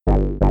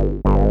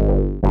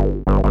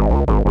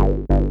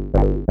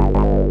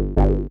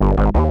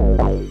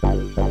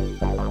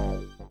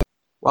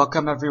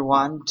Welcome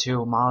everyone to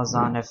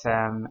Malazan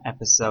FM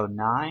episode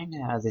 9.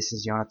 This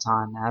is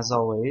Jonathan as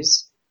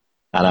always.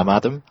 And I'm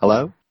Adam.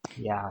 Hello.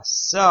 Yeah,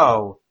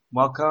 so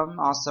welcome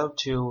also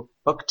to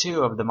book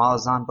 2 of the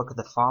Malazan Book of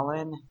the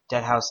Fallen,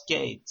 Deadhouse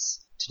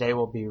Gates. Today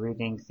we'll be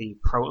reading the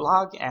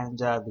prologue and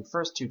the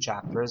first 2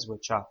 chapters,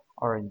 which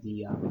are in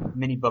the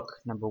mini book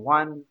number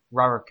 1,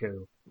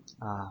 Raraku.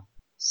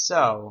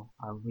 So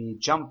we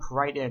jump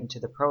right into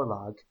the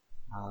prologue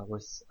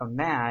with a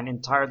man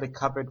entirely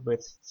covered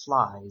with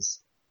flies.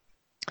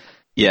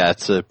 Yeah,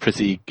 it's a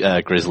pretty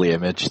grisly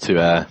image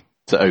to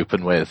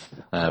open with.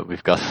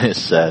 We've got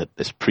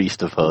this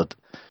priest of Hood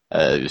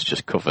who's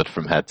just covered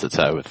from head to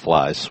toe with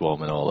flies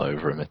swarming all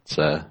over him. It's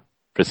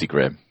pretty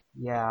grim.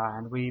 Yeah,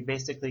 and we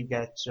basically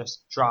get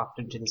just dropped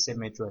into this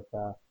image with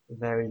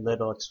very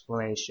little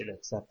explanation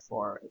except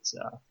for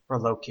we're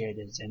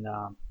located in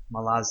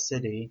Malaz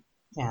City.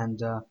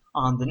 And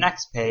on the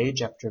next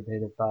page, after a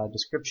bit of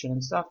description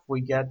and stuff,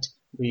 we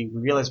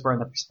realize we're in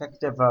the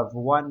perspective of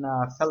one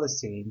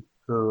Felicine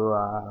who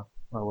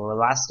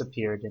last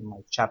appeared in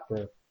like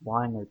chapter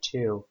 1 or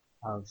 2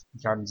 of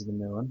Gardens of the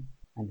Moon,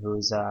 and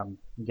who's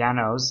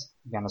Gano's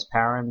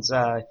parents'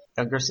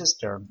 younger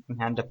sister,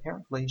 and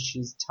apparently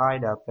she's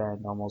tied up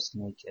and almost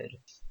naked.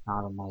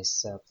 Not a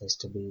nice place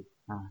to be.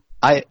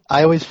 I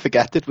always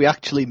forget, did we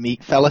actually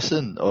meet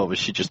Felicine, or was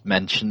she just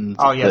mentioned?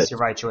 Oh yes, you're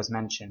right, she was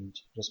mentioned.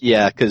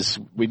 Yeah, because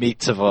we meet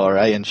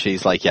Tavore and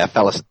she's like, yeah,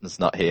 Felicine's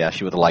not here,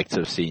 she would have liked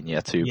to have seen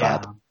you, too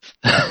bad.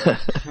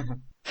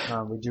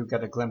 We do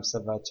get a glimpse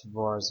of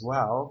Tavore as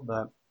well,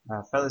 but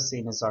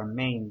Felicine is our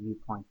main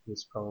viewpoint for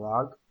this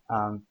prologue.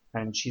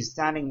 And she's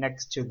standing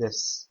next to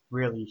this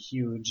really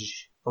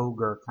huge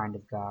ogre kind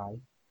of guy,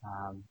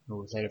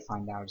 who we later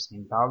find out is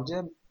named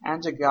Bogdan,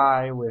 and a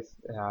guy with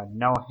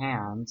no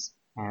hands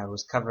and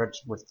was covered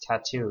with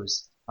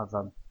tattoos of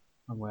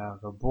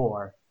a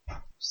boar.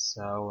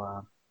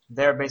 So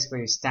they're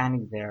basically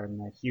standing there in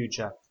a huge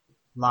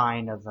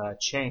line of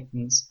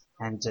chains,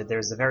 and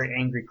there's a very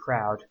angry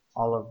crowd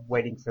all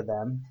waiting for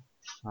them.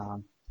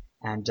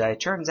 And it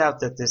turns out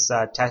that this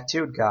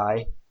tattooed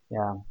guy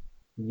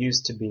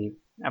used to be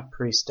a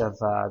priest of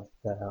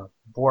the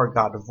boar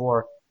god of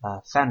war,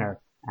 Fenner,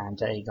 and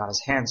he got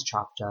his hands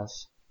chopped off.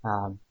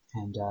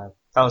 And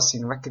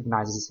Felicine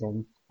recognizes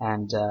him,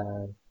 and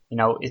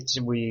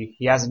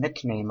he has a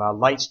nickname,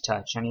 Light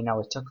Touch, and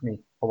it took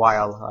me a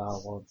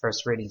while when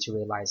first reading to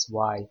realize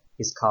why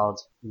he's called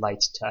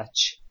Light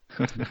Touch,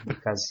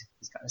 because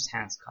he's got his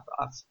hands cut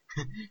off.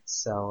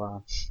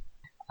 So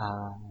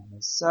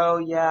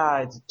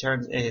yeah,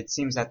 it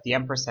seems that the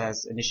Empress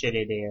has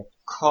initiated a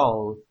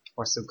cull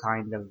or some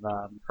kind of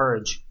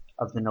purge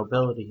of the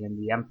nobility in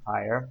the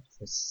empire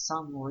for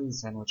some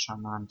reason which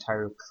I'm not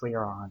entirely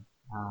clear on.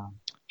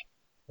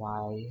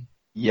 Why?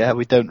 Yeah,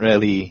 we don't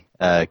really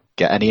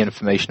get any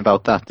information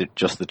about that.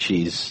 Just that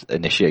she's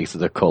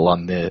initiated a cull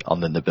on the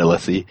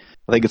nobility.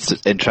 I think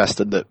it's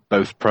interesting that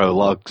both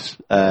prologues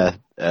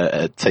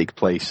take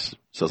place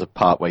sort of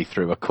partway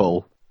through a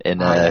cull. In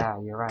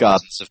right.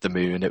 Gardens of the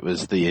Moon, it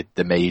was the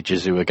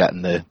mages who were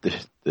getting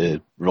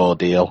the raw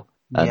deal,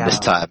 and this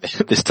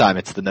time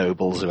it's the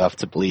nobles who have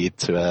to bleed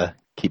to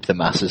keep the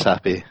masses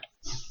happy.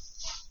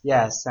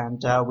 Yes, and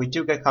we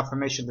do get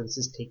confirmation that this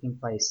is taking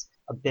place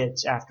a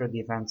bit after the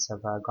events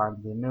of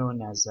Gardens of the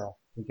Moon, as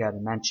we get a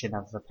mention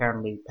of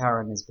apparently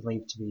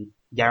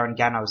Garen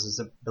Ganos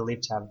is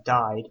believed to have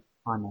died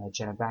on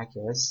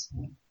Genebacchus.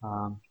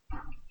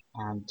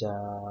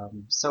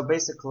 So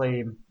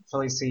basically,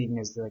 Felicine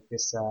is like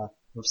this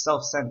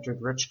self-centered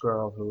rich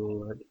girl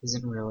who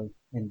isn't really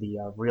in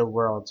the real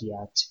world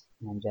yet,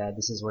 and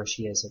this is where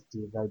she is at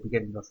the very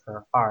beginning of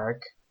her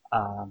arc.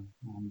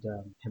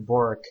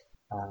 Hiboric,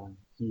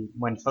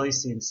 when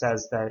Felicine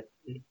says that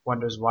he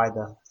wonders why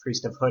the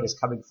priest of Hood is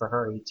coming for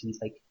her, he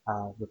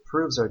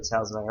reproves her and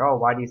tells her, "Oh,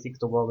 why do you think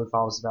the world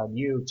revolves around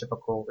you,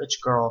 typical rich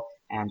girl?"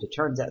 And it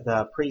turns out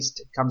the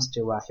priest comes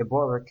to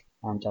Hiboric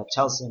and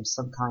tells him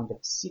some kind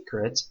of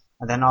secret,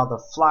 and then all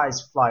the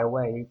flies fly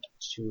away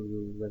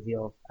to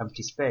reveal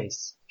empty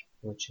space,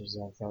 which is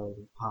a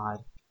very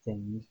odd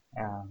thing.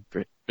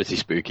 Pretty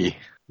spooky.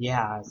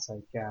 Yeah, it's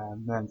like,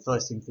 then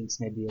Felicine thinks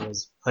maybe it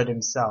was Hood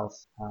himself,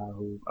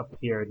 who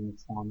appeared in the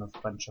form of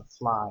a bunch of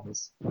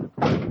flies,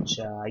 which,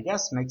 I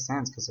guess makes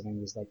sense considering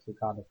he's like the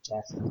god of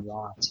death and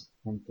rot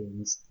and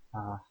things.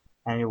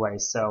 Anyway,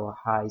 so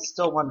I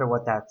still wonder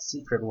what that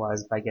secret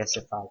was, but I guess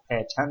if I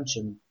pay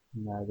attention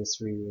in this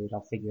reread,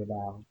 I'll figure it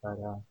out, but,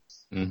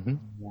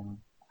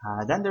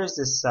 yeah. Then there's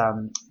this,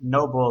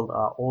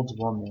 noble, old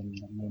woman,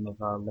 the name of,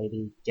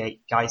 Lady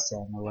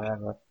Geisen or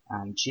whatever,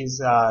 and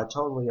she's,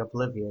 totally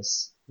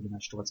oblivious pretty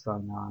much to what's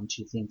going on.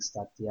 She thinks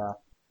that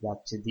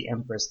the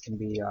Empress can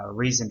be,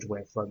 reasoned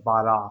with or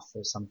bought off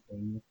or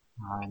something,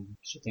 and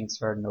she thinks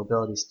her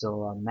nobility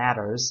still,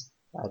 matters,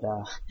 but,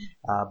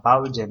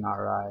 Bowden,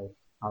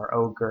 our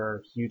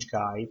ogre, huge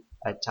guy,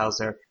 tells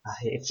her,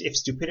 if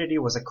stupidity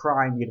was a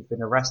crime, you'd have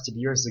been arrested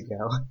years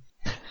ago.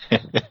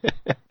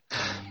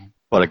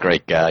 What a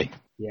great guy.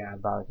 Yeah,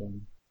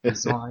 Bowden.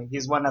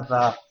 He's one of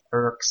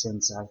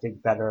Ericsson's, I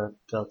think, better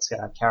built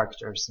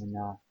characters in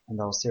the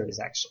whole series,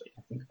 actually.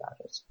 I think about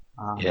it.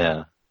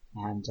 Yeah.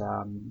 And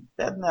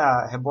then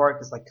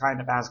Hiborik is like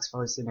kind of asks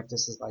Felicity if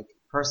this is like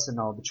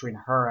personal between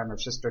her and her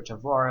sister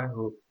Tavora,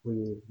 who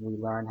we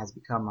learn has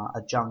become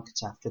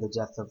adjunct after the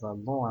death of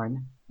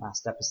Lorne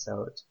last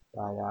episode.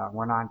 But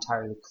we're not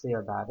entirely clear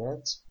about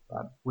it.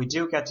 But we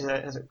do get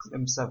a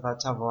glimpse of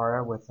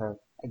Tavora with her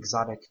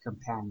exotic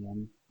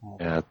companion.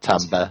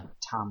 Tamba.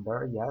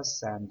 Tamba,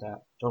 yes, and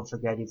don't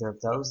forget either of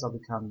those; they'll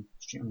become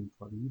extremely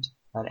important.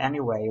 But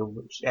anyway,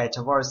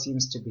 Tavora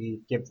seems to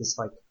give this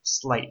like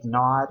slight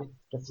nod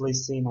to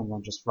Felicity and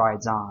then just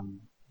rides on,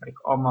 like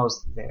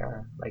almost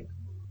there, like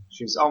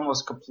she's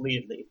almost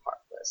completely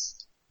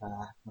heartless,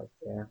 right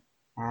there.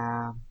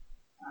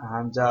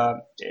 And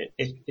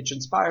it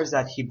transpires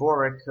that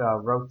Hiborik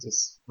wrote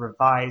this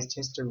revised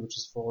history, which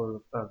is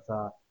full of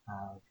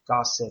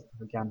gossip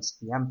against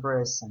the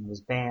Empress, and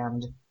was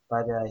banned.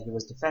 But he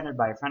was defended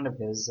by a friend of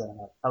his,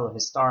 a fellow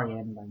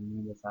historian by the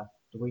name of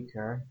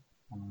Dwecker.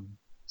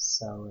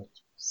 So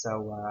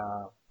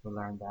we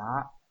learned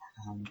that.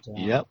 And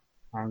Yep.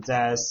 And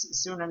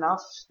soon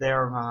enough,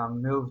 they're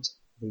moved.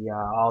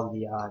 All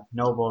the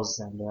nobles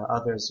and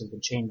others who've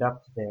been chained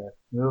up there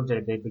moved,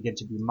 and they begin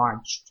to be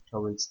marched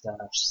towards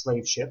the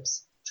slave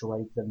ships to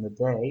await them the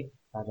day.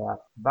 But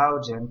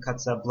Bowden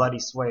cuts a bloody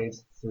swathe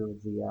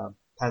through the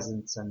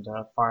peasants and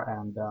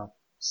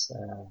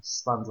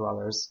slum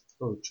dwellers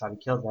who try to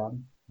kill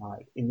them.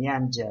 In the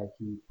end,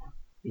 he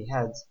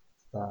beheads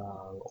the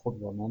old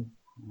woman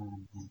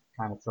and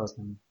kind of throws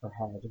them her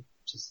head,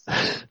 which is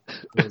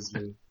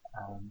grisly.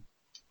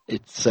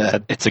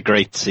 It's a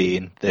great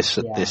scene. This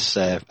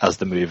as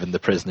they're moving the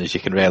prisoners, you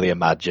can really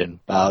imagine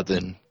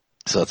Bowden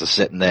sort of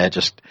sitting there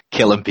just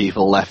killing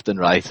people left and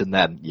right, and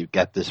then you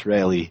get this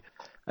really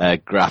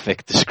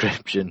graphic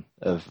description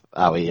of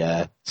how he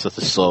sort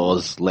of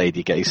saws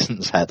Lady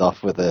Gayson's head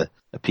off with a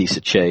piece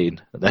of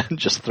chain, and then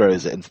just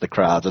throws it into the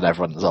crowd, and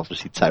everyone's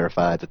obviously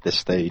terrified at this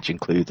stage,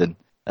 including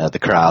the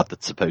crowd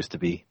that's supposed to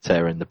be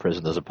tearing the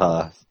prisoners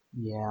apart.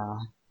 Yeah.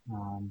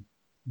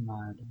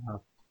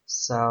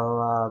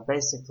 So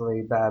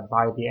basically,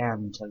 by the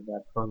end of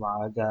the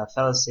prologue,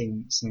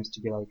 Felicity seems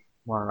to be like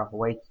more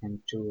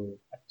awakened to,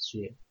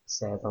 she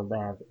said,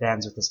 it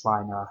ends with this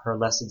line, her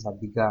lessons have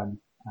begun,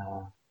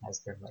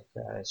 as they're like,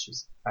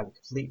 she's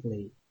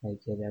completely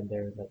naked and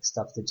they're like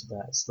stuffed into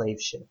the slave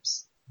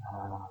ships,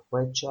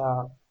 which,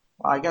 well,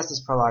 I guess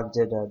this prologue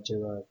did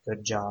do a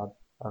good job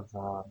of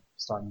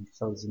starting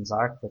Philistine's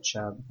arc, which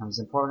becomes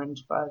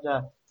important, but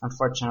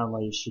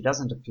unfortunately she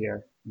doesn't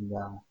appear in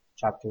the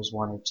chapters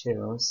 1 or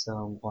 2,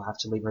 so we'll have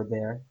to leave her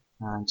there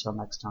until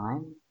next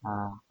time.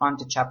 On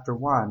to chapter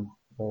 1,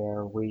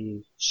 where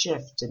we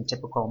shift in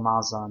typical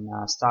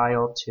Malzahn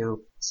style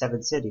to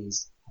 7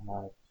 cities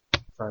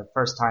for the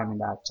first time in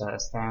that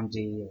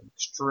sandy and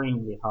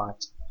extremely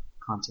hot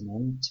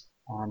continent.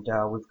 And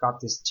we've got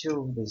these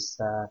two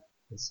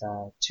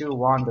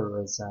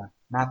wanderers,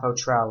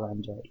 Mapotrel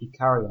and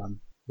Ikarion,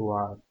 who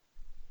are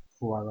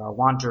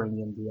wandering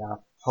in the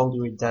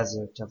holy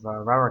desert of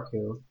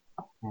Raraku.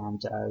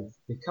 And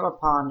we come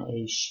upon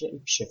a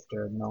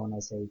shapeshifter known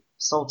as a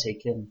Soul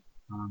Taken,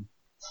 and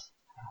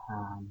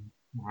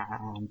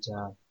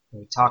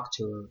we talk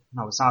to,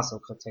 no, it's not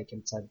Soul Taken,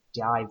 it's a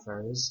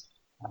Divers,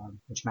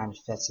 which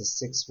manifests as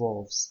 6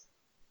 wolves.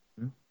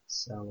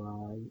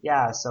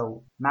 Mm-hmm.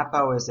 So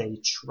Mappo is a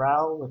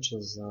Trell, which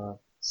is a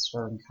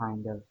certain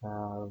kind of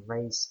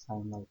race,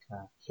 kind of like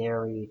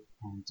hairy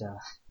and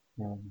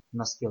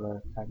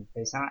muscular kind of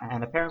face,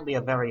 and apparently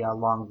a very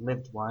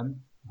long-lived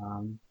one.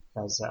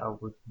 Because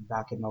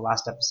back in the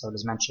last episode,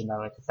 as mentioned,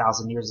 like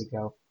 1,000 years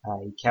ago,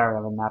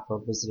 Ikarion and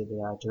Mappo visited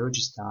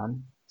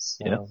Darujhistan.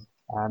 So, yeah.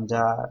 And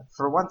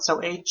for once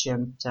so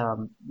ancient,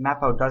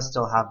 Mappo does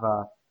still have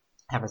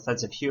a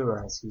sense of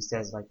humor, as he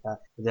says, like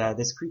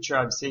this creature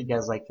I'm seeing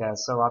has like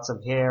so lots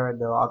of hair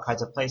and all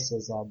kinds of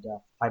places, and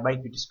I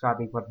might be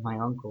describing one of my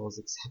uncles,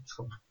 except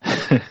for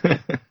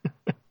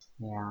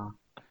yeah.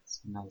 It's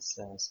a nice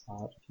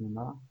spot of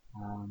humor.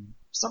 For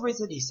some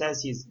reason he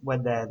says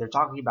when they're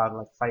talking about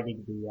like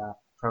fighting the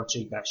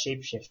approaching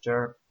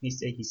shapeshifter, he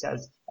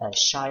says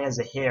shy as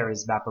a hare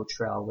is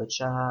Mapotrel,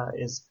 which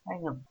is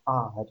kind of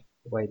odd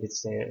way to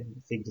say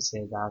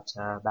about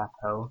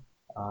Mappo.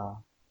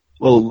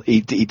 Well,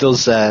 he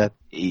does.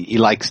 He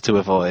likes to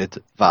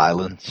avoid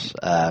violence,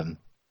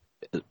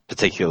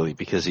 particularly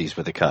because he's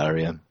with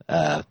Ikarion.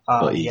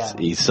 But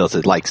he sort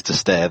of likes to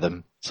steer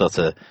them sort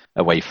of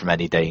away from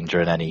any danger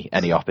and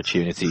any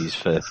opportunities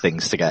for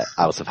things to get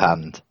out of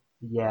hand.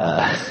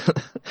 Yeah.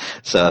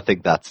 So I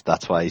think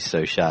that's why he's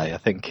so shy. I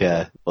think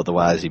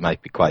otherwise he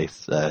might be quite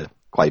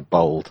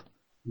bold.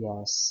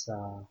 Yes.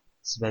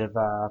 It's a bit of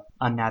a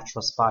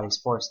unnatural spot he's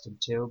forced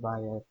into by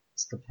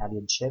his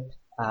companionship.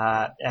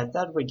 And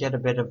then we get a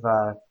bit of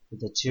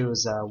the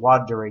two's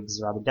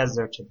wanderings around the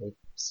desert, and they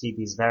see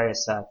these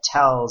various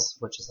tells,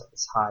 which is like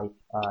this high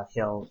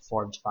hill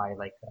formed by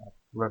like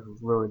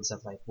ruins of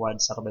like one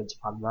settlement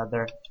upon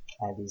another,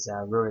 and these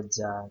ruins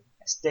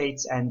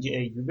states, and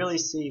you really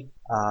see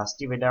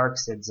Steven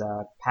Erikson's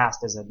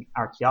past as an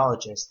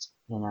archaeologist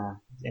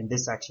in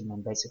this section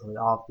and basically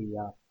all of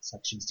the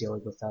sections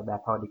dealing with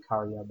Mappa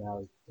Ikaria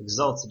Valley.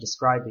 Exults in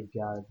describing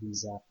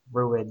these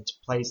ruined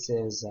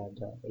places and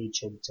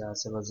ancient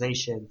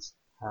civilizations,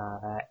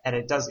 and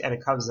it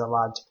comes a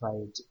lot to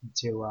play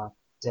into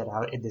Dead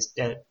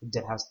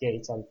House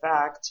Gates. And in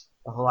fact,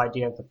 the whole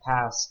idea of the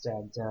past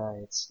and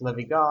its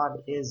living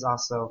on is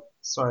also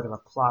sort of a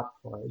plot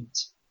point,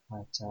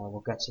 but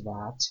we'll get to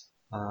that.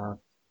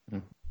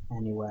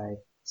 Anyway,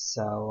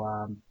 so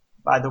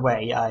by the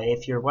way,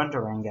 if you're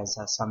wondering, as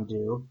some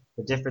do,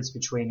 the difference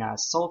between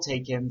soul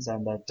takens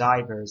and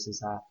divers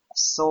is a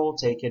soul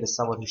taken is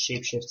someone who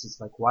shapeshifts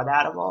into like one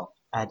animal,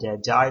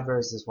 and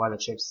divers is one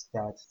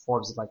that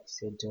forms like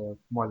into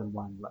more than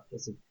one.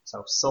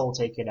 So soul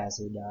taken as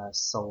in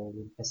soul,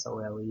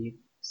 S-O-L-E.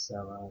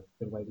 So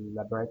good way to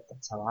remember it.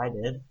 That's how I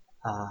did.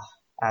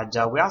 And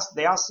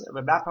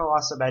Mappa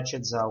also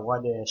mentions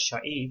one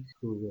Shaik,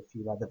 who, if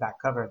you read the back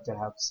cover of Dead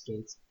House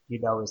Gates, you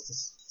know is the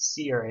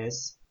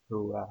seeress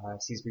who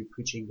seems to be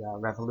preaching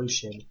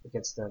revolution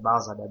against the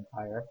Malzahn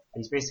Empire.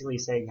 And he's basically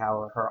saying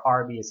how her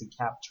army is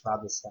encamped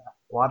around this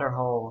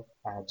waterhole,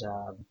 and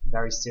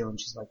very soon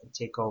she's going to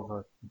take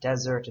over the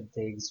desert and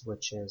things,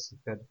 which is a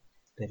good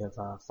bit of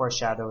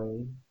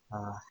foreshadowing.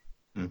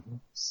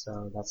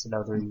 So that's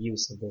another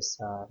use of this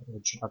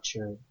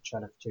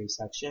introductory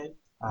section.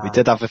 We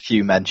did have a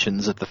few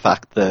mentions of the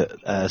fact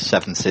that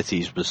Seven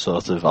Cities was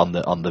sort of on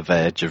the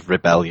verge of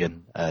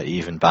rebellion,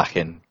 even back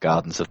in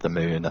Gardens of the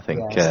Moon. I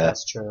think yes,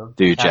 that's true.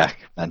 Dujak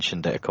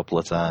mentioned it a couple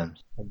of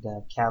times. And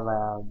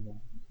Calab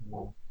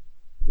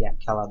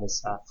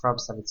is from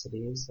Seven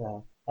Cities.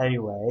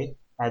 Anyway,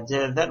 and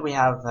then we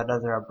have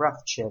another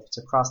abrupt shift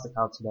across the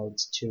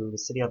continent to the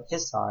city of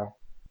Hisar,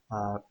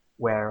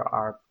 where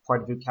our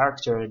point of view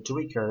character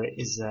Duiker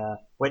is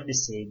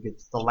witnessing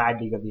the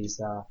landing of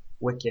these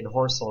wicked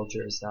horse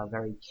soldiers,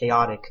 very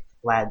chaotic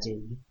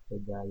landing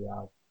in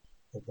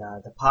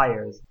the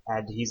pyres,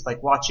 and he's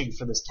like watching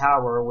from this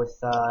tower with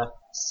a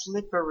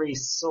slippery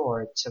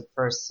sword to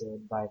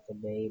person by the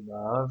name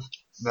of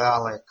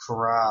Malik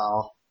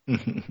Corral,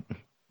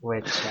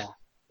 which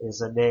is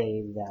a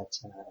name that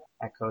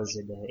echoes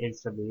in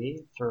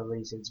infamy for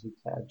reasons we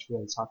can't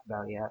really talk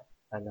about yet.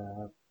 And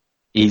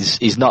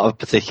He's not a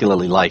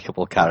particularly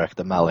likable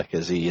character, Malik,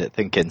 is he? I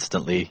think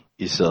instantly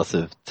you sort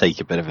of take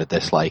a bit of a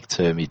dislike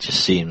to him. He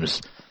just seems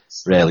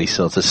really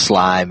sort of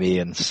slimy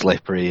and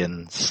slippery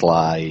and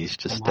sly. He's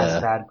just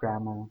has bad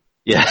grammar.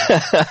 Yeah.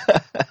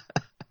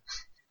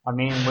 I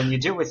mean, when you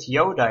do with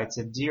Yoda, it's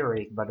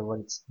endearing, but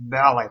when it's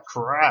Malik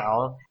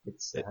Corral,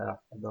 it's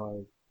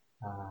annoying.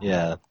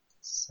 Yeah.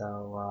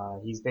 So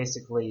he's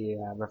basically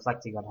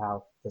reflecting on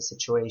how the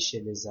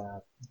situation is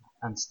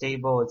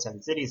unstable in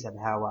Seven Cities, and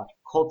how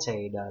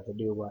Coltane, the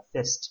new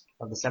fist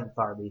of the Seventh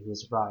Army,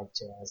 who's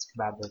arrived as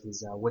commander of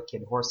these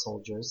wicked horse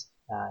soldiers,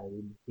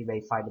 he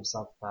may find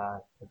himself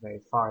a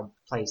very foreign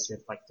place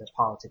with like the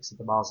politics of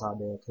the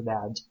Malzahn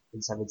command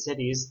in Seven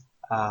Cities.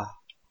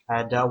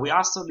 And we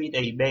also meet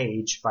a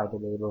mage by the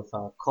name of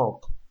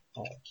Kulp,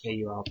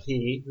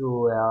 K-U-L-P,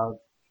 who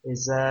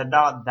is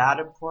not that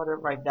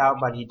important right now,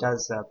 but he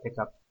does pick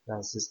up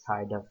as this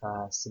kind of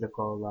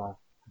cynical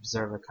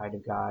observer kind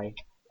of guy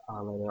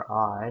later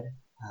on.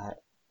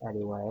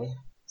 Anyway,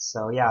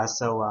 but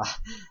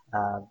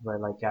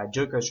like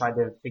Joker's trying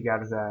to figure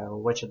out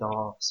which of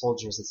the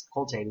soldiers is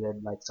Coltane,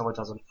 and like someone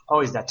tells him, oh,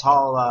 he's that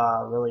tall,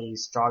 really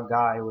strong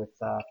guy with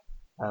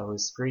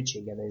who's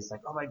screeching, and he's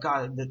like, oh my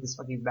god, this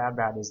fucking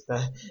madman is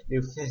the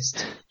new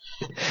fist.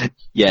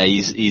 Yeah,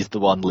 he's the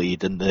one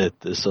leading the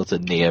sort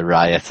of near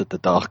riot at the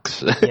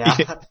docks. Yeah.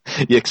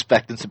 You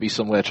expect him to be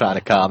somewhere trying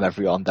to calm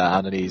everyone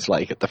down, and he's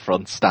like at the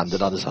front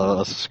standing on his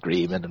horse,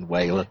 screaming and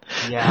wailing.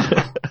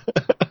 Yeah.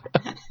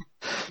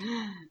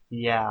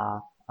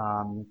 Yeah.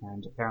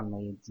 And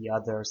apparently the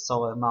other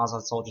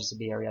Malzahn soldiers in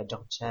the area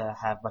don't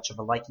have much of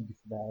a liking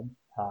for them.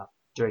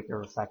 Draker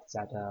reflects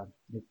that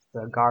if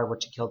the guard were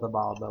to kill them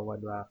all, no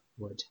one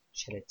would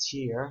shed a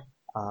tear.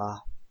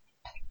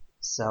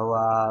 So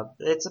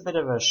it's a bit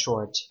of a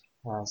short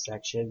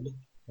section.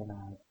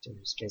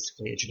 It's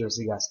basically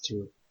introducing us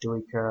to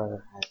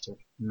Duiker, to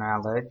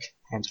Malik,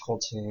 and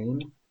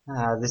Coltane.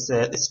 This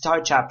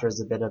entire chapter is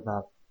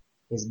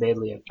is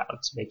mainly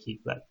about making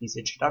these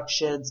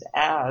introductions,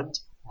 and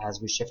as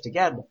we shift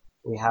again,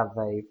 we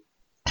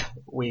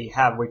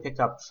pick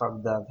up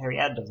from the very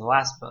end of the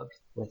last book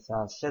with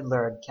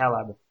Fiddler and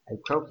Caleb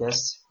and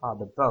Crocus on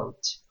the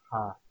boat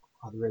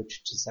en route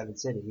to Seven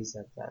Cities,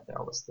 and they're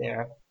almost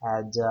there.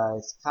 And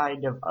it's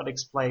kind of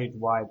unexplained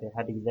why they're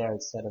heading there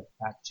instead of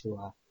back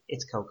to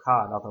Itko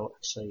Khan, although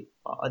actually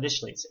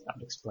initially it's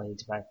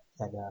unexplained, but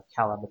then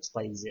Caleb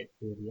explains it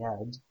near the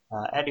end.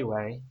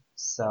 Anyway,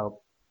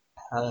 so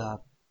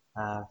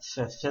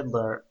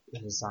Fiddler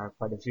is our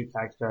point of view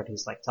character, and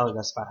he's like telling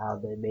us about how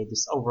they made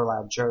this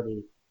overland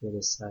journey to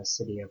this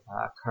city of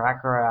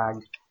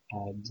Karakarag,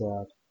 and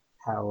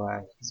how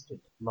he's been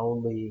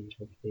lonely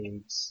with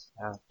things,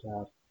 and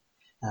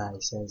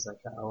He says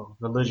like, "Oh,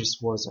 religious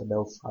wars are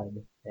no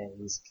fun." And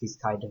he's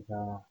kind of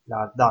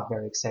not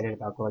very excited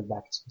about going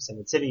back to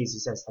Seven Cities. He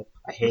says like,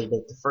 "I hated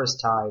it the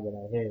first time, and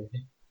I hated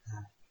it."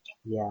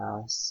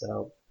 Yeah,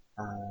 so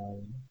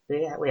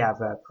we have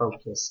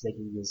Proclus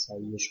making his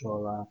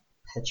usual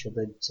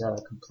petulant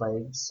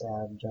complaints,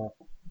 and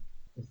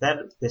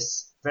then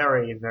this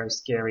very, very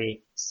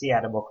scary sea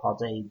animal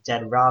called a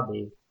dead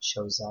Robbie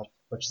shows up,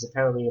 which is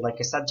apparently like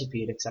a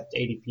centipede except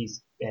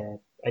 80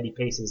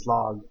 paces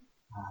long.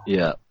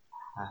 Yeah.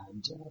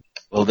 And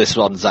Well, this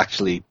one's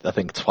actually, I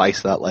think,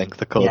 twice that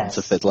length according to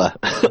yes, Fiddler.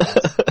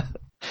 yes,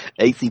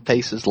 80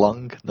 paces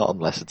long, not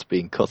unless it's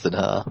being cut in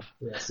half.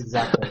 yes,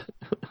 exactly.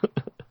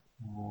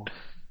 Uh,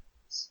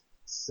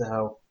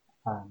 so,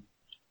 um,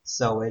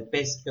 so it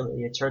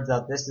turns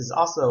out this is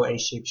also a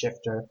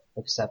shapeshifter,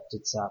 except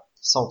it's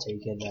soul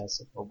taken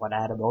as one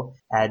animal,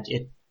 and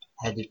it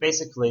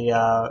basically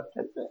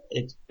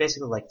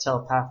like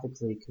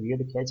telepathically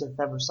communicates with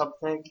them or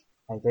something.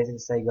 Like basically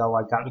saying, "Oh,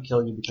 I got to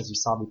kill you because you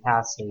saw me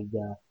passing,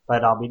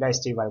 but I'll be nice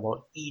to you. I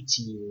won't eat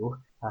you."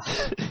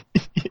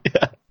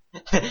 Yeah.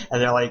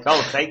 And they're like,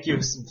 "Oh, thank you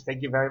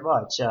very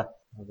much."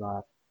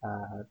 But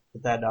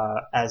then,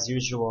 as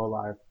usual,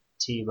 our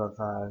team of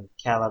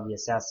Caleb the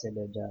assassin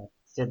and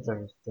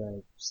Fiddler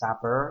the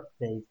sapper,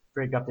 they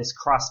bring up this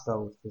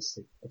crossbow with this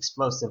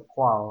explosive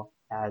quarrel,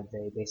 and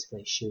they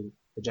basically shoot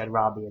the Dead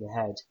Robbie in the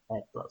head,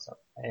 and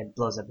it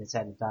blows up his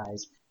head and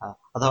dies.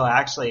 Although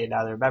actually,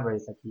 now that I remember,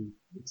 it's like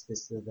it's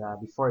this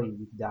before he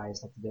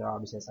dies, like the Dead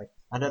Robbie says, like,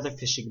 "Another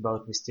fishing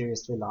boat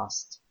mysteriously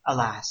lost,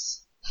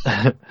 alas."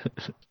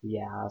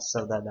 Yeah,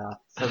 so then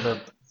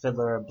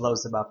Fiddler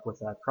blows him up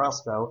with a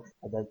crossbow,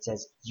 and then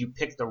says, "You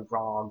picked the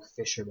wrong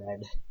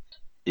fisherman."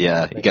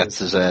 Yeah, he gets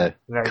his cool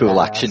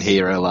badass action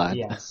hero line.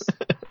 Yes.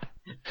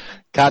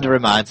 Kind of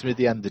reminds me of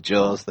the end of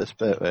Jaws, this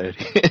bit where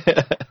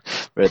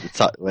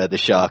where the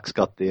shark's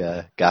got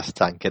the gas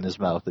tank in his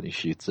mouth and he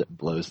shoots it and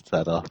blows its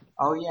head off.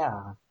 Oh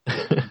yeah,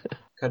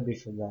 could be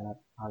from that,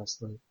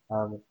 honestly.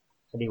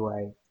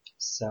 Anyway,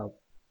 so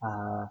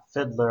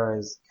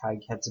Fiddler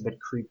gets a bit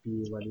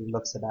creepy when he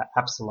looks at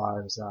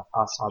Absalar's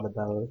us on the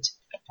boat,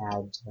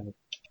 and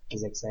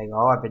he's like saying,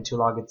 "Oh, I've been too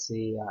long at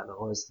sea. The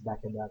horse back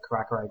in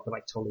Karakarag were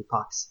like totally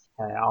pox.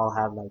 I'll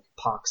have like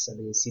pox and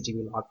the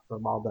CGB lock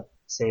from all the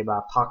same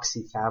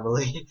poxy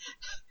family."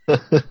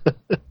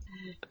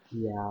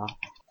 Yeah.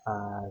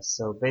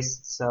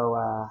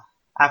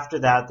 After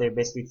that, they're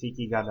basically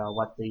thinking on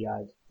what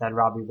that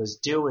Robbie was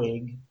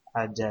doing,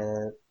 and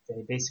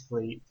they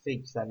basically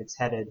think that it's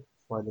headed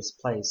for this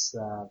place,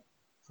 the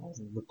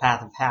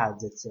Path of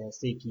Hads. It's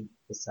seeking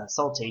this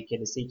soul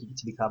taken is seeking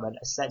to become an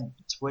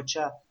ascendant, which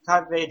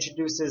kind of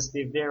introduces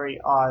the very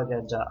odd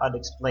and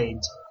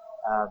unexplained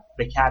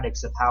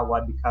mechanics of how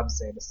one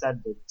becomes an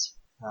ascendant.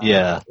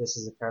 Yeah. This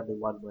is apparently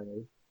one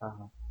way.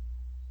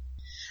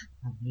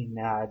 I mean,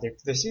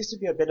 there seems to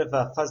be a bit of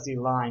a fuzzy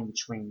line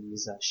between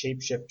these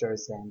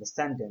shapeshifters and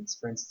ascendants.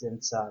 For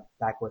instance,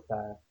 back with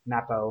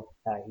Mappo,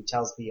 he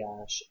tells the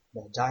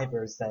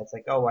divers that it's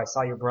like, "Oh, I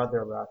saw your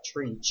brother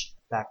Treach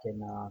back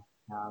in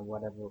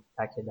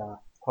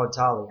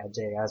Quotalia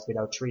Day." As we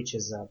know, Treach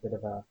is a bit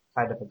of a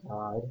kind of a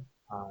god,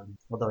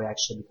 although he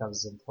actually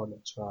becomes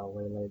important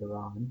way later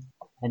on.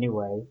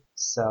 Anyway,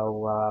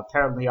 so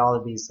apparently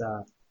all these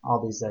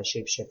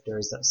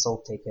shapeshifters,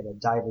 soul taken, and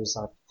divers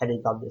are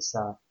heading on this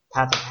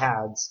Path of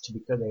Hads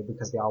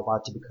because they all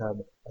want to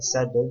become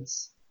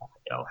ascendants.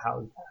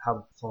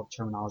 How full of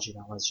terminology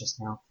that was just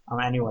now.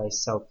 Anyway,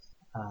 so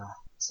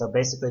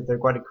basically they're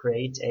going to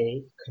create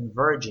a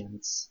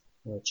convergence,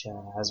 which,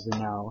 as we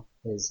know,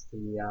 is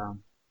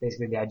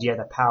basically the idea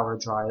that power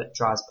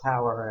draws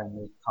power, and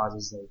it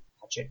causes a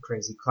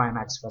crazy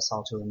climax for us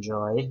all to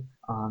enjoy.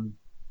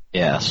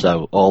 Yeah,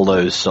 so all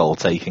those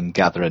soul-taking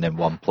gathering in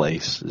one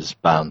place is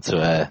bound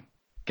to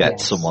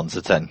get someone's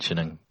attention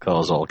and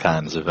cause all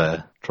kinds of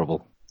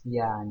trouble.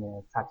 Yeah, and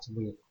in fact,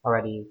 we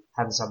already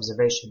had this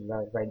observation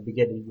right at the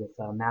beginning with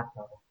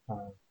Mappo.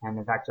 And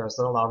in fact,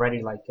 Aristotle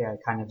already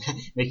kind of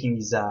making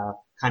these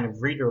kind of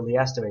readerly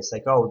estimates,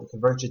 like, "Oh, the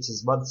convergence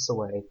is months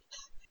away."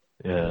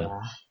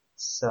 Yeah.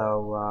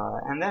 So,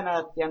 and then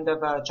at the end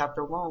of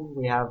chapter 1,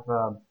 we have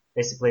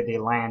basically they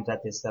land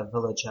at this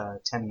village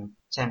 10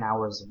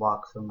 hours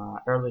walk from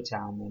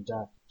Earlytown, and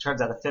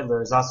turns out the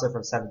Fiddler is also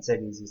from Seven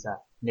Cities. He's a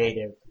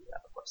native.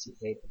 Of course, he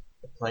hated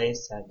the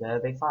place, and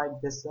they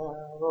find this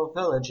little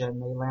village, and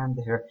they land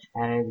there,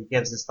 and it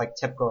gives this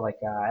typical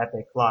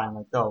epic line,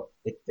 like, "Oh,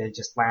 they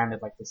just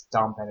landed like this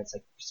dump, and it's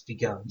just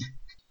begun."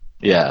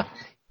 Yeah.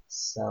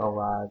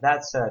 So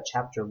that's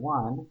chapter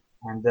 1,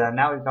 and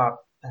now we've got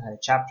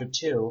chapter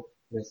 2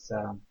 with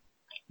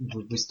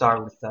we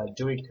start with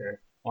Duiker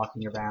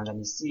walking around, and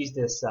he sees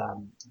this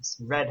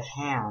red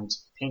hand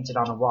painted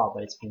on a wall,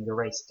 but it's being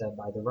erased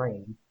by the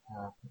rain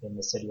in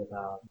the city of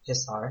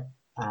Pissar.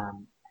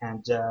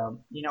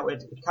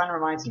 It kind of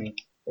reminds me.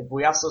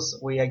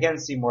 We again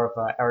see more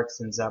of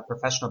Erickson's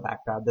professional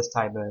background, this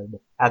time in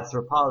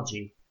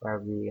anthropology, where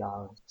we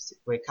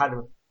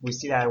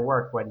see that at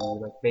work when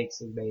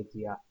he made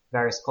the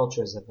various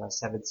cultures of the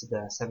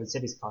Seven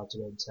Cities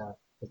continent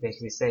It's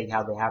basically saying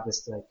how they have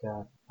this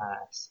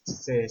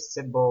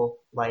symbol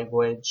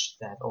language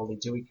that only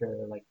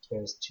Duiker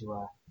cares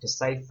to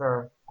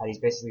decipher, and he's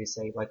basically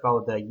saying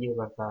oh, the year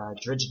of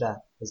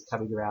Drigda is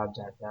coming around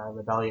and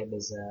rebellion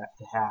is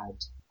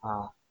ahead.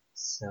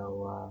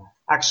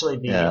 Actually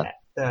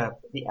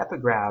the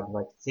epigram,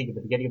 thing at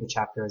the beginning of the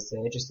chapter is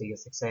interesting.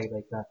 It's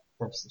saying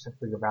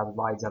something around the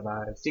lines of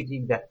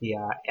thinking that the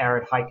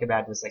Arid High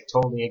Command was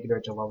totally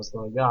ignorant of what was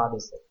going on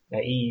is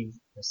naive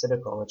or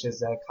cynical, which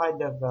is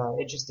kind of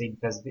interesting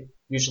because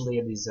usually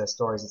in these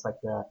stories it's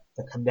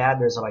the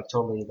commanders are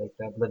totally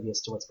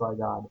oblivious to what's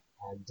going on,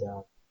 and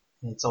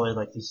it's only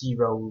the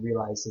hero who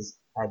realizes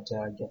and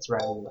gets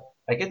ready.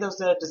 In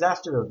those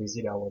disaster movies,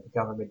 where the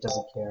government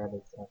doesn't care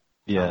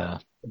and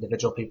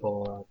individual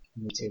people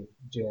need to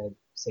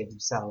save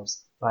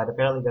themselves. But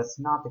apparently that's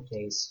not the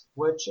case,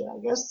 which I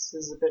guess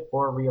is a bit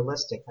more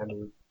realistic. I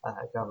mean,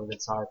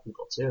 governments are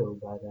people too,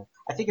 but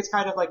I think it's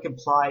kind of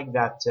implying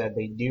that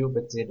they knew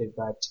but didn't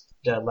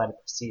let it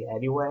proceed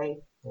anyway,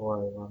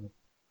 or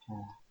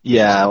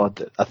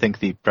I think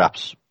they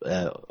perhaps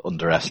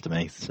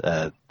underestimate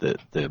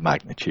the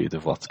magnitude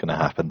of what's going to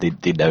happen.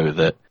 They know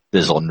that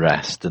there's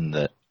unrest and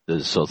that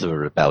there's sort of a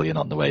rebellion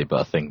on the way, but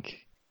I think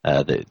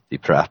they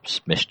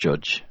perhaps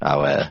misjudge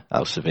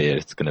how severe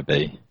it's going to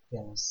be.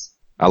 Yes.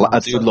 I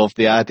do love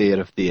the idea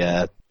of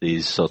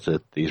these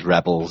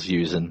rebels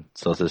using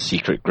sort of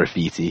secret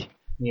graffiti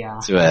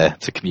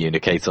to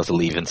communicate, sort of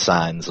leaving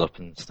signs up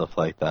and stuff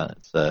like that.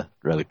 It's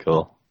really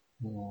cool.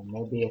 Yeah,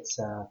 maybe it's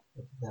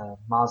the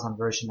Muslim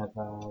version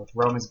of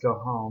Romans Go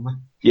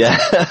Home. Yeah.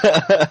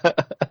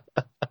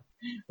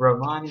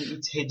 Romani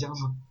ite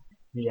dom.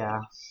 Yeah.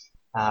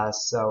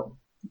 So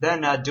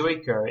then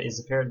Duiker is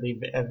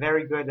apparently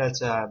very good at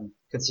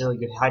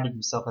concealing and hiding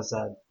himself as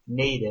a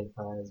native,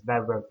 as a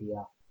member of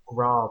the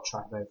Graal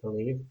tribe, I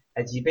believe.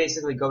 And he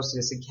basically goes to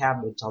this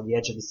encampment on the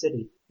edge of the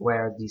city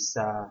where this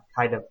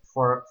kind of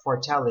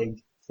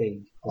foretelling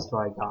thing was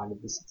going on.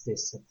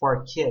 This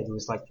poor kid who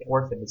was an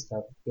orphan and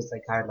stuff. He's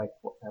kind of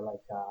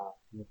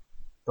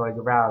going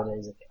around, and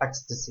he's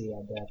ecstasy,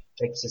 and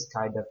makes this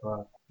kind of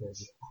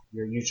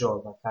your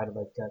usual kind of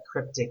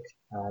cryptic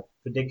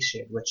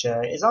prediction, which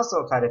is also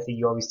a kind of thing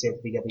you always see at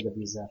the beginning of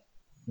these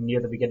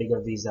near the beginning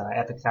of these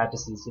epic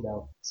fantasies.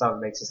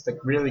 Someone makes this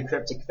really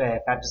cryptic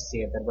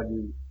fantasy, and then when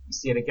you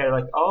see it again,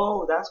 you're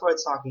oh, that's what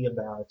it's talking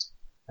about.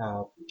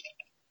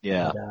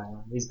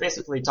 He's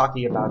basically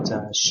talking about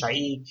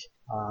Shaik,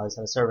 his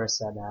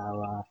service, and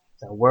how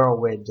the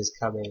whirlwind is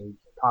coming,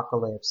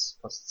 apocalypse,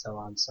 so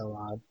on and so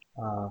on.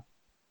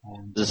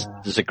 And,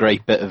 there's a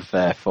great bit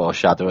of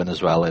foreshadowing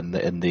as well in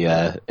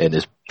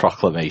his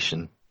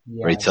proclamation,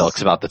 where he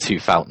talks about the two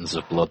fountains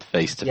of blood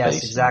face to face.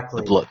 Yes,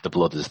 exactly. The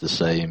blood is the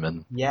same,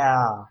 and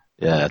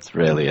it's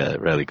really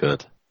really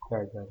good.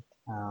 Very good.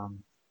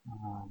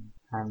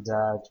 And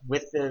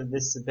with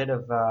this bit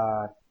of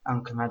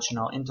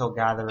unconventional intel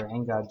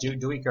gathering,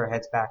 Duiker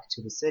heads back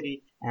to the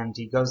city, and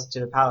he goes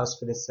to the palace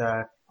for this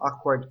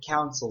awkward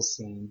council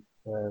scene,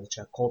 which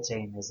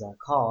Coltane is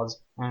called.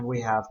 And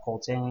we have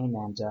Coltane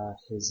and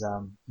his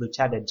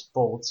lieutenant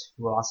Bolt,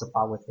 who also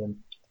fought with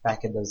him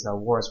back in those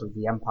wars where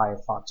the Empire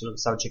fought to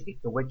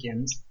subjugate the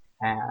Wiccans,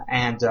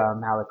 and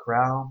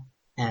Malak-Ral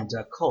and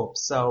Culp.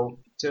 So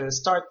to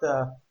start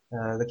the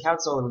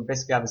council, we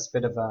basically have this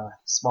bit of a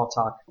small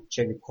talk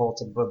between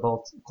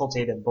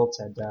Coltane and Bolt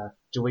and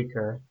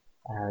Duiker,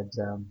 and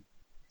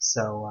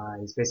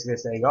he's basically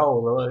saying,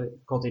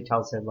 Coltane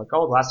tells him the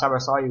last time I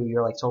saw you,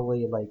 you're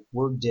totally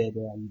wounded,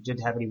 you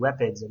didn't have any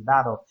weapons in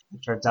battle.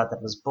 It turns out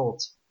that was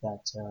Bolt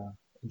that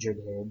injured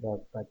him,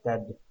 but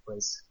then it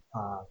was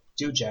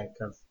Dujek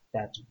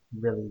that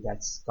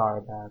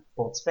scarred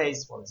Bolt's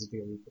face. Well, it's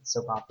really a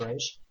soap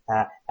opera-ish.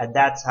 And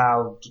that's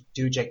how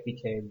Dujek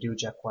became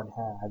Dujek One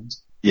Hand.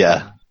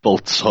 Yeah,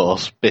 Bolt's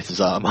horse bit his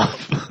arm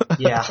off.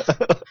 Yeah.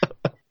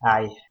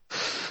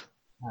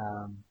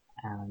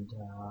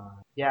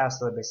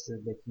 So they're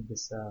basically making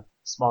this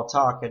small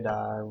talk, and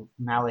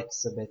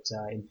Malik's a bit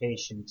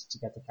impatient to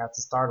get the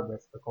council started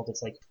with, but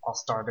Colton's I'll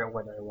start it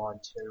when I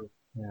want to.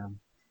 Yeah.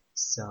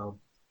 So,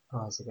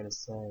 what was I gonna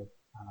say?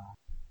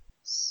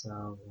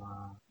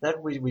 Then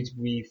we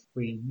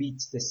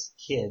meet this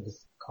kid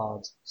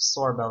called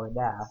Sorbo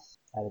Anath,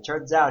 and it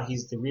turns out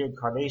he's the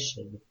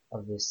reincarnation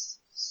of this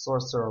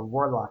sorcerer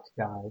warlock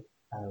guy,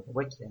 the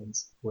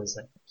Wiccans, who was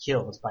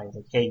killed by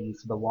hanging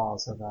from the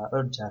walls of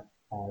Unta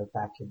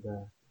back in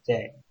the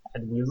day.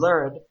 And we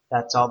learned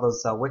that all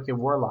those wicked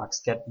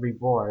warlocks get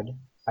reborn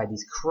by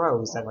these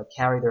crows that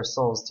carry their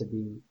souls to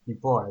be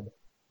reborn,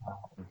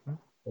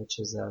 which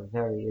is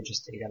very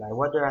interesting. And I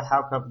wonder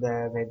how come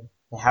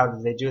how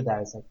did they do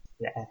that? It's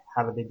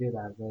how did they do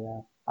that?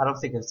 I don't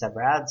think it's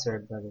ever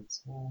answered, but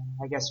it's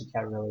I guess you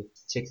can't really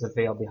take the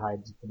veil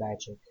behind the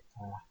magic.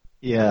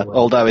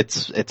 Although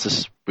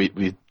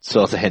we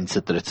sort of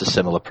hinted that it's a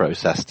similar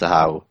process to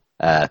how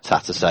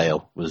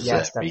Tatasail was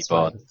reborn.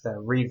 Right, with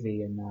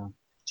Revi in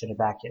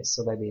Genebacus.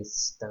 So maybe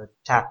they're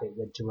tapping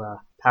into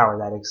a power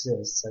that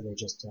exists, so they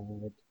just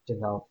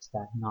developed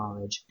that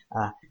knowledge.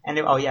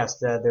 There's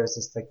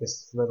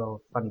this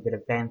little funny bit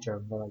of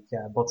banter where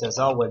Bolt says,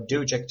 "Oh, well,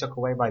 Dujek took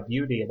away my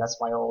beauty, and that's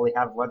why I only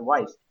have one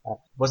wife.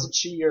 Wasn't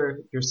she your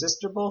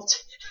sister, Bolt?"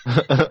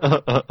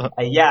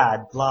 Yeah,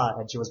 and blonde,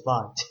 and she was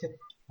blonde.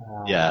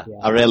 Yeah,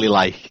 I really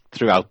like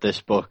throughout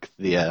this book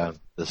the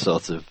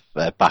sort of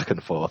back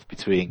and forth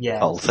between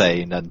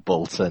Coltane and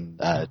Bolt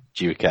and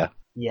Duca.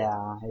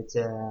 Yeah, it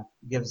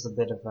gives a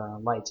bit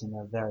of light in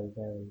a very,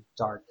 very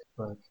dark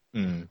book.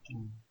 Mm.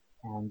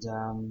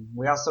 And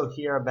we also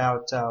hear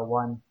about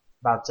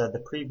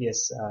the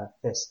previous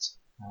Fist,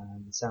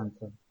 the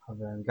seventh of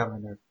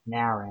Governor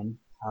Naren,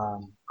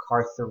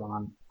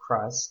 Cartheron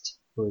Crust,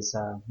 who is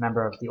a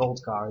member of the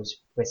Old Guard,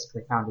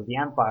 basically founded the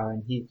Empire,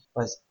 and he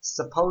was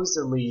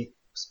supposedly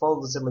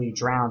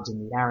drowned in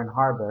the Arran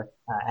Harbor.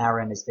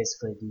 Arran is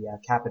basically the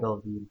capital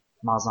of the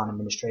Malzahn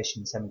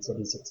administration, 7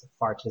 cities. It's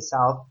far to the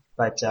south,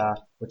 but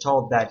we're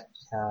told that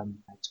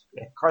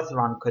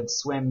Cartheron could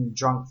swim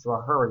drunk through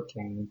a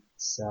hurricane.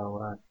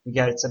 So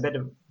it's a bit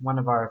of one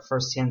of our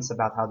first hints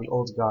about how the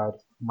Old Guard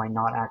might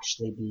not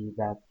actually be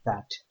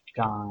that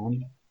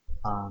gone.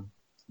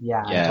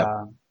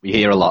 We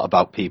hear a lot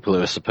about people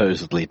who are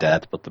supposedly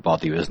dead, but the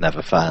body was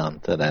never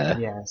found.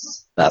 And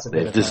yes, that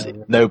if there's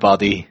no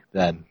body,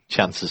 then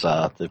chances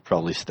are they're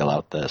probably still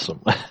out there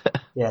somewhere.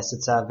 Yes,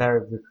 it's a very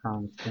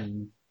recurrent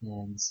thing,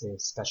 and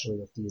especially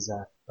with these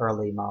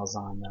early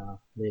Malzahn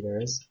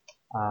leaders.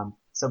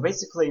 So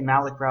basically,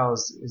 Malik Rao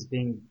is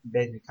being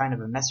kind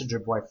of a messenger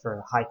boy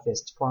for High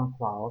Fist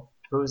Pornqual,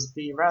 who's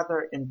the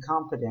rather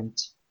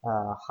incompetent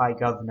High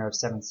Governor of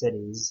 7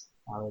 cities.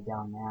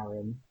 Down in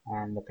Arran,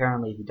 and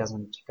apparently he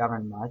doesn't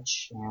govern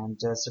much, and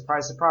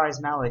surprise, surprise,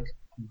 Malik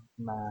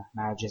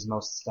manages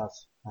most stuff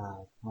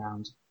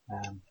around,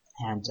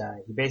 and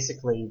he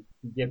basically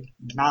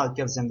Malik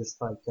gives him this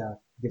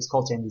gives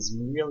Coltane these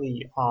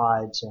really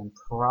odd and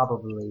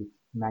probably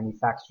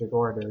manufactured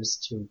orders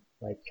to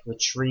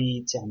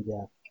retreat, and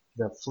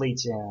the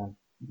fleet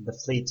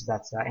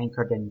that's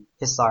anchored in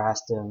Hissar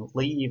has to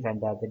leave, and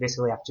they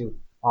basically have to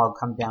all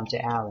come down to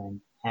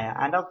Arran.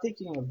 And I'm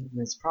thinking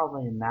it's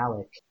probably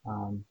Malik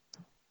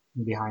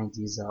behind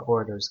these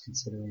orders,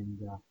 considering.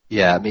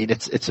 Yeah, I mean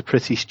it's a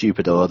pretty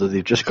stupid order.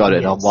 They've just got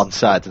it on one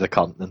side of the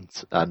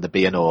continent, and they're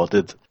being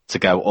ordered to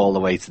go all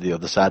the way to the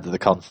other side of the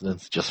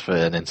continent just for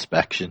an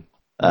inspection.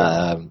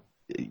 I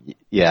mean,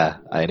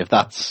 if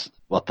that's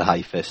what the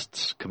High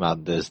Fist's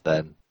command is,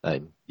 then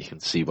you can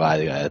see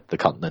why the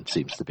continent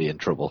seems to be in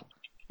trouble.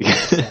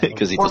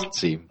 Because he doesn't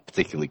seem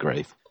particularly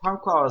great.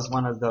 Pornqual is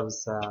one of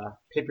those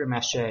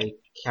papier-mâché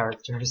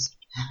characters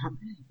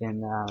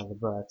in the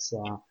books.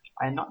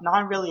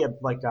 Not really a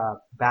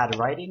bad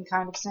writing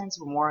kind of sense,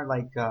 but more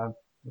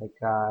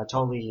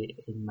totally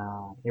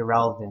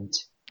irrelevant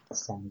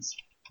sense.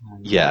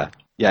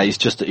 He's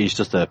just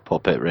a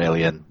puppet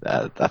really, and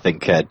I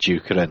think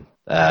Duca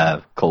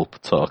and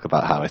Culp talk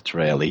about how it's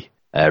really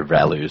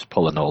Rel who's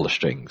pulling all the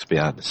strings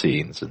behind the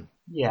scenes, and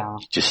he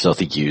just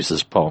sort of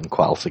uses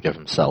Pornqual to give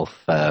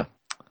himself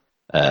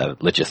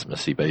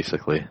legitimacy,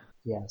 basically.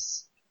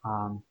 Yes.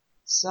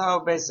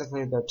 So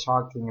basically they're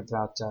talking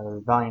about the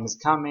rebellion is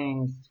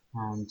coming,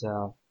 and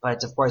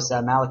but of course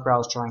Malik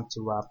Rao is trying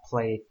to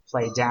play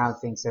down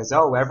things, says,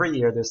 oh, every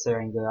year they're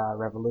saying the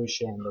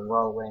revolution, the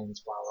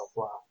whirlwinds, blah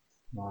blah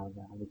blah.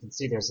 We can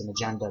see there's an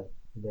agenda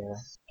there.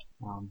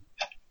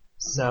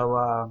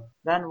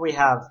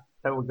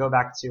 Then we go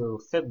back to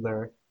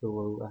Fiddler,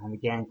 who and the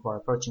gang who are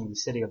approaching the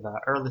city of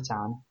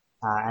Earlatown.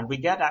 And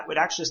it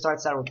actually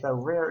starts out with a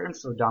rare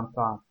info dump,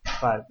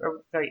 but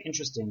a very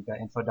interesting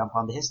info dump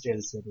on the history of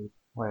the city,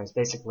 where it's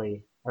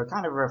basically, or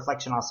kind of a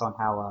reflection also on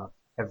how,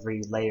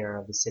 every layer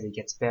of the city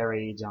gets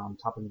buried on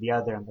top of the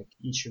other, and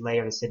each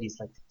layer of the city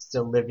is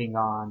still living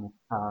on,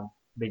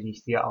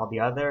 beneath all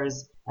the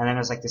others. And then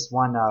there's this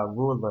one,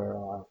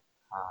 ruler,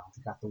 I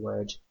forgot the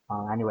word,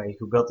 anyway,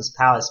 who built this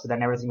palace, but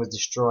then everything was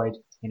destroyed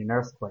in an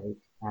earthquake.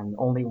 And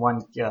only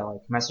one,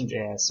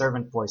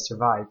 servant boy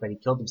survived, but he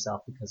killed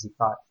himself because he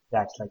thought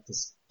that,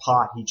 this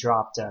pot he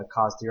dropped,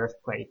 caused the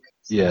earthquake.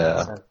 So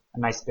it's a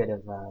nice bit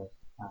of,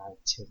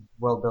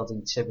 world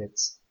building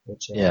tidbits,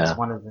 which is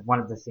one of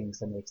the things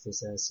that makes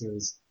this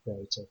series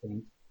great, I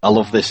think. I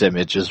love this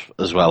image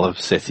as well of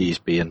cities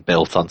being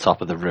built on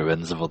top of the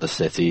ruins of other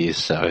cities,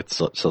 so it's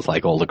sort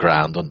of all the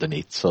ground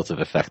underneath sort of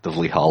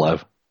effectively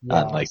hollow.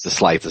 Yes. And the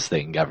slightest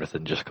thing,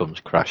 everything just comes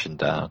crashing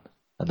down.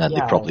 And then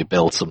they probably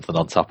build something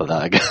on top of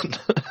that again.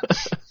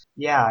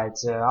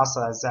 It's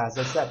also, as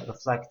I said,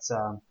 reflects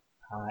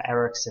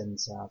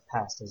Ericsson's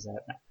past as an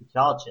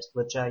archaeologist,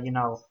 which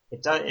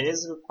it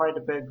is quite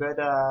a bit good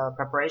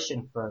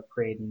preparation for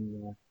creating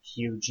a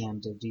huge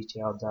and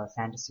detailed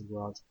fantasy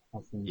world. I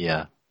think.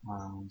 Yeah.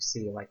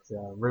 See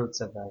the roots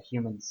of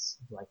humans,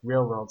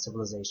 real world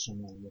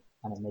civilization, and you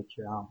kind of make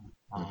your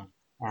own.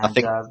 I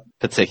think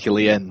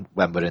particularly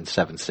when we're in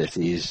 7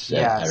 cities,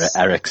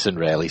 Ericsson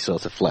really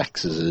sort of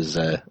flexes his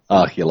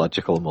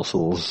archaeological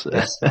muscles.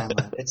 Yes,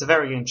 it's a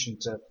very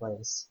ancient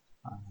place.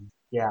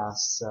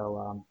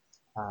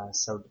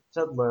 So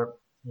Fiddler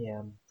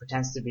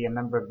pretends to be a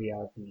member of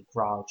the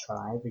Grawl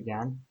tribe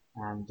again,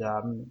 and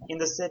in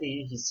the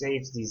city he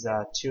saves these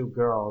two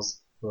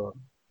girls who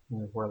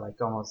were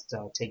like almost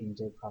taken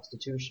to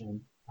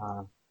prostitution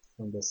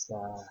from this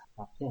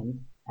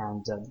pimp.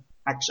 And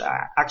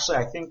actually,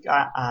 I think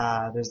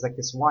there's like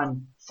this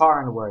one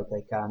foreign word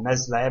like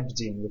Mezla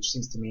Ebdin, which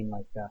seems to mean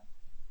like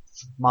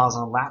miles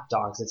on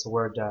lapdogs. It's a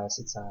word.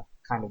 It's a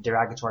kind of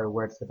derogatory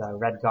word for the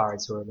Red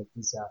Guards, who are like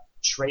these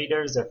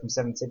traders. They're from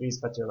Seven Cities,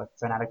 but they're like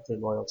fanatically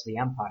loyal to the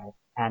Empire.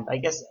 And I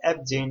guess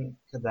Ebdin,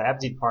 the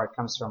Ebdi part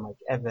comes from like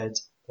Evid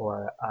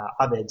or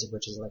Abid,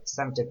 which is like a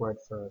Semitic word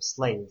for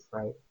slave,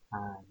 right?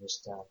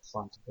 Just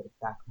flaunt a bit of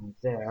background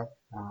there.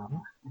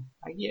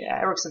 Yeah,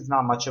 Erickson's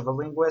not much of a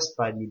linguist,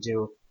 but you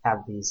do have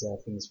these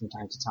things from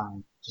time to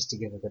time, just to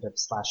give a bit of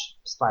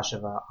splash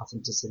of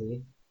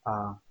authenticity.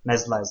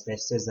 Mezla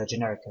is a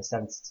generic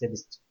Seven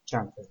Cities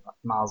term for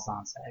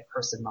Malazans,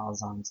 cursed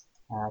Malazans.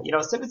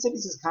 Seven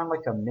Cities is kind of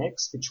like a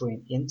mix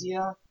between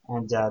India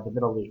and the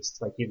Middle East.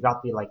 Like you've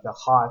got the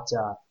hot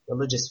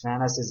religious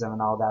fanaticism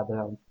and all that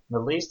the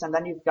Middle East, and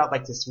then you've got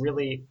like this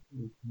really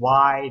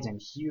wide and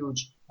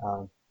huge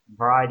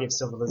variety of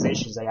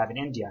civilizations they have in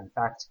India. In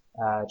fact,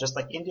 just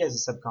like India is a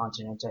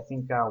subcontinent, I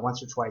think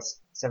once or twice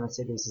Seven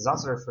Cities is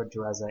also referred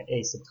to as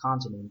a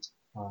subcontinent.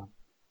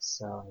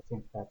 So I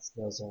think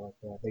those are like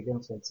the big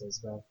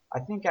influences. But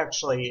I think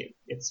actually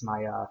it's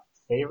my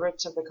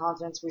favorite of the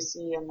continents we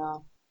see in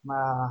the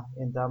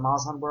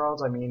Malazan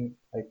world. I mean,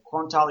 like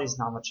Korntali is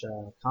not much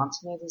a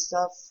continent and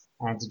stuff,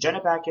 and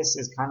Genebakis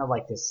is kind of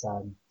like this.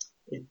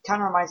 It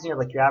kind of reminds me of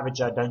like your average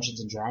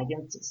Dungeons and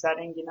Dragons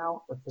setting,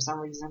 for some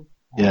reason.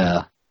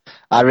 Yeah.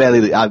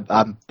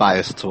 I'm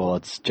biased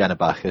towards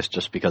Genebakis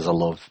just because I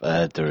love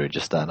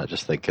Darujistan. I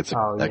just think it's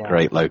a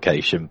great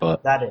location,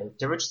 but that is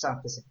Darujistan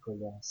specifically,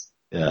 yes.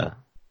 Yeah.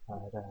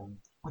 But,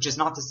 which is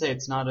not to say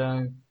it's not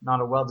a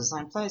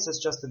well-designed place.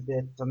 It's just a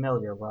bit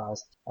familiar.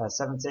 Whereas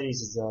Seven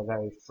Cities is a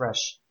very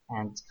fresh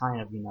and kind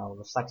of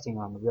reflecting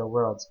on the real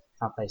world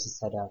kind of place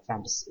instead of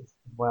fantasy.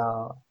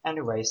 Well,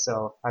 anyway,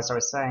 so as I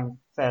was saying,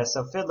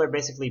 so Fiddler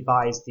basically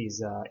buys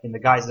these in the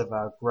guise of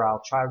a Grawl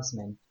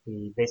tribesman.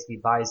 He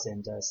basically buys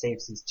and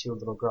saves these two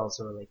little girls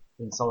who are like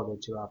being sold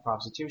into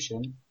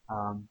prostitution.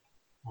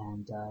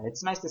 And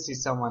it's nice to see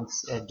someone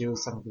do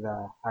something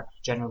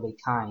generally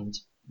kind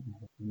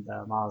in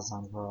the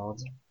Malazan world,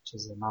 which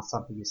is not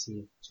something you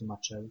see too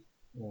much of,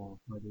 or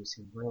do you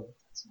see in real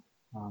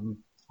life.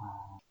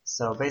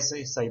 So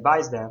basically, he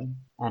buys them,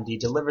 and he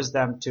delivers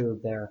them to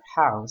their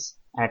house,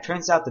 and it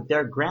turns out that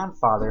their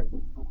grandfather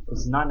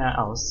is none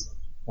else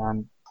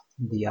than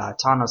the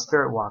Tano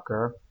Spirit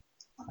Walker,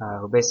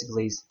 who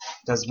basically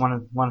does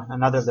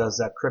another of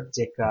those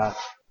cryptic,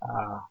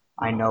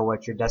 I know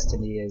what your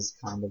destiny is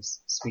kind of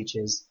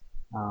speeches.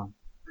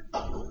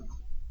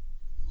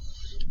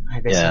 I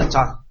basically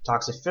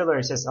talks to Fiddler.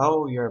 He says,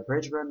 "Oh, you're a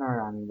bridge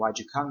burner. I mean, why'd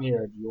you come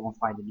here? You won't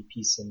find any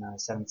peace in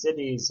Seven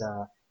Cities."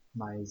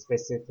 He's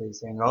basically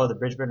saying, "Oh, the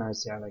bridge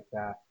burners,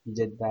 you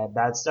did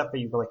bad stuff, but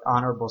you were like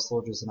honorable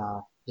soldiers in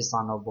a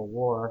dishonorable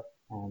war."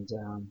 And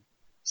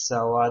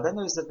so then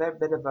there's a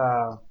bit of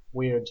a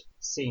weird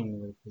scene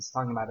where he's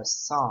talking about a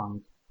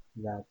song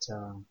that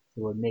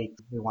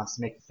he wants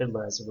to make a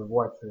Fiddler as a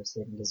reward for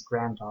saving his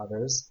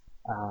granddaughters.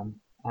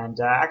 And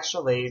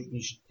actually,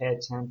 you should pay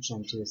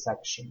attention to the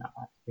section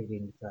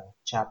reading the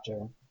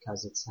chapter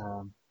because it's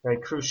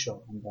very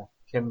crucial. And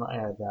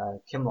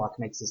Kimlock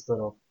makes this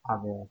little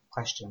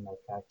question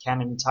like,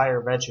 can an entire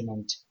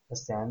regiment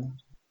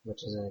ascend?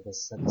 Which is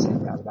this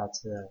about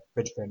the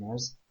bridge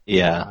burners.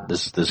 Yeah,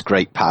 there's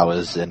great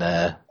powers in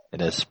a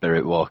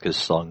Spirit Walker's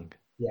song.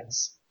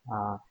 Yes.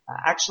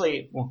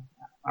 Actually,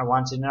 I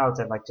want to note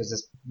that like there's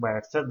this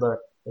where Fiddler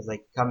is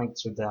like coming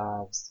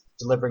to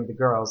delivering the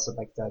girls, so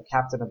like the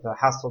captain of the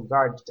household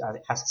guard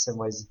asks him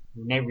what his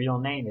real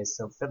name is.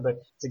 So Fiddler,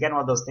 it's again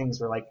one of those things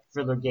where like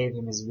Fiddler gave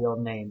him his real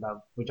name, but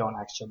we don't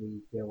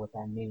actually hear what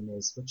that name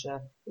is, which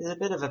is a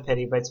bit of a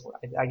pity. But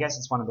I guess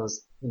it's one of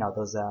those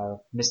those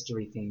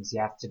mystery things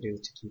you have to do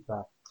to keep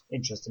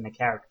interest in the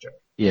character.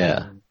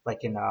 Yeah.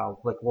 Like in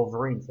like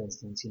Wolverine, for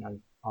instance,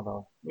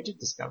 although we did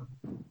discover.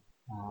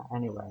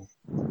 Anyway,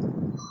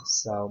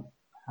 so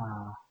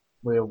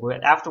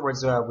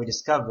afterwards we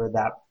discover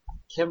that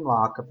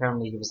Kimlock,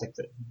 apparently he was like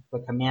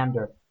the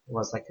commander,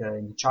 was like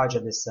in charge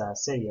of this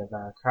city of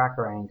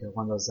Karakarang,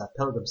 one of those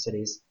pilgrim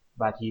cities,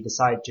 but he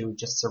decided to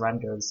just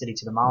surrender the city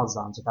to the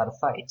Malazans without a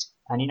fight.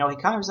 And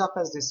he comes up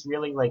as this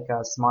really like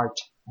smart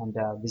and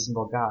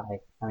reasonable guy.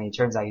 I mean, it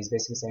turns out he's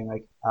basically saying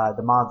like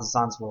the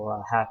Malazans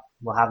will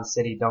have the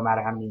city no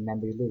matter how many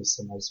men they lose,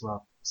 and might as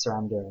well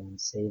surrender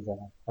and save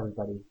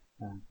everybody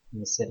in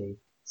the city.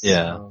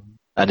 Yeah. So,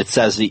 and it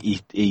says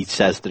he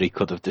says that he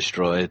could have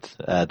destroyed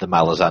the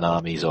Malazan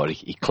armies, or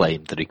he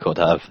claimed that he could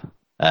have,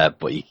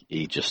 but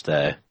he just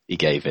he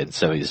gave in.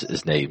 So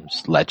his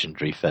name's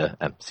legendary for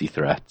empty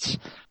threats.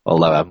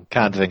 Although I'm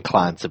kind of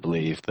inclined to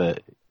believe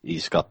that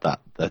he's got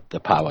the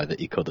power that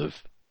he could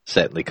have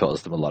certainly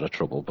caused them a lot of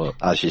trouble. But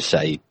as you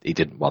say, he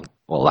didn't want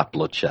all that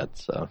bloodshed.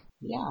 So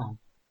yeah,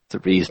 it's a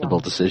reasonable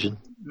decision.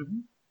 Mm-hmm.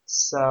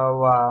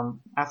 So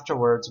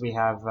afterwards we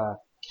have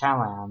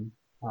Callum,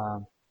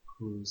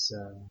 who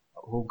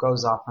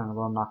goes off on a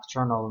little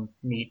nocturnal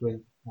meet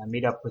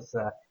up with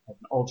an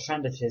old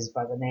friend of his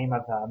by the name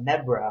of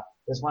Mebra.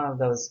 There's one of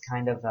those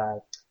kind of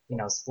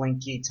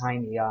slinky,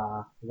 tiny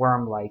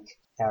worm-like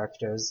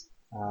characters.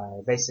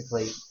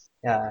 Basically,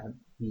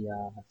 he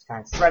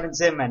kind of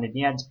threatens him, and in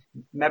the end,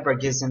 Mebra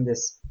gives him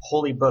this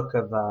holy book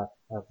of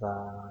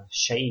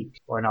Shaik,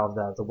 or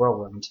no, the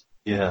whirlwind.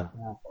 Yeah.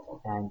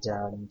 And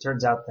it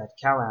turns out that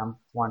Callum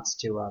wants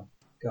to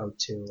go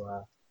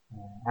to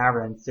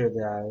Aaron through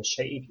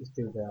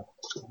the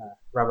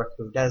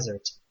Rabaku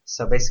Desert.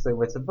 So basically,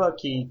 with the book,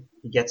 he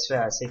gets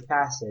safe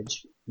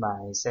passage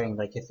by saying,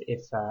 like,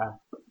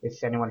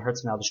 if anyone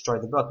hurts me, I'll destroy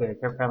the book.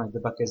 Apparently, the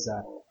book is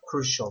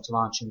crucial to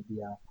launching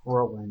the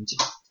whirlwind.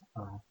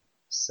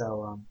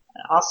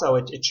 Also,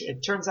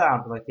 it turns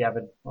out, like, we have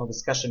a little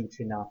discussion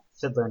between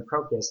Fiddler and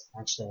Crocus.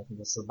 Actually, I think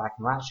this is back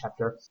in the last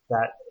chapter,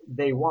 that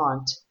they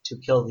want to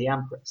kill the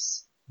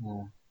Empress.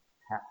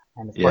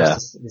 And of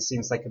course, this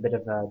seems like a bit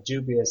of a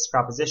dubious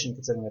proposition,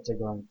 considering that they're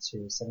going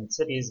to 7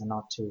 cities and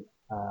not to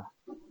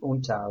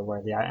Unta,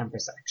 where the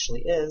Empress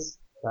actually is.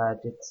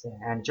 But it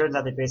turns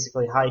out they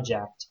basically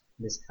hijacked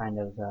this kind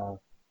of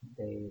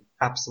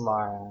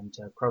Apsalar and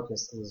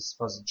Crocus'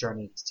 supposed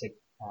journey to take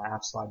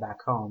Apsalar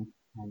back home.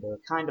 And they were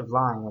kind of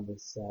lying when they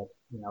said,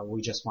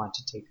 we just want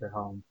to take her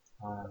home.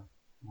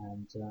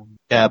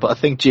 Yeah, but I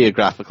think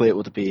geographically it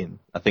would have been,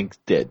 I think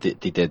they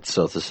did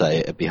sort of say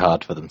it'd be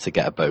hard for them to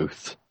get a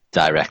boat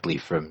directly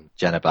from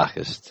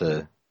Genebacchus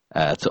to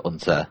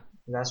Unta.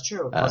 That's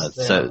true.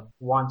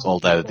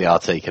 Although they are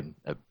taking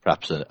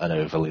perhaps an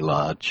overly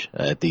large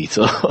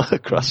detour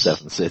across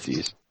 7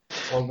 cities.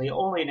 Only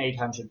an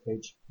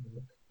 800-page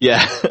book.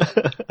 Yeah.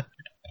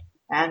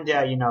 And,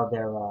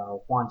 they're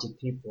wanted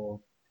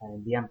people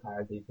in the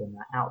Empire. They've been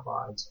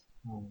outlawed.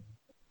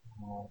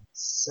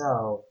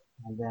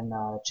 And then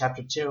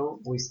chapter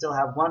 2, we still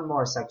have one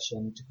more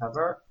section to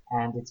cover,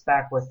 and it's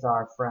back with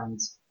our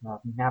friends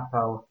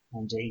Napo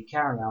and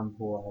Ikariam,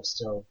 who are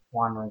still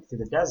wandering through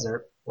the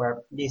desert,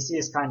 where they see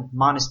this kind of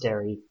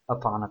monastery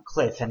up on a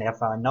cliff, and they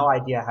have no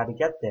idea how to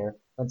get there.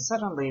 But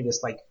suddenly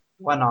this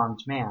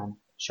one-armed man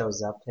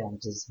shows up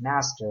and his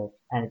master,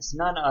 and it's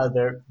none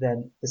other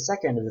than the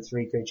second of the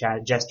 3 great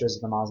jesters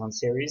of the Malzahn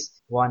series,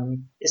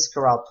 one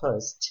Iskaral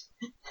Pust,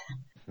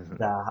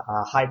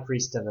 the high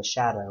priest of a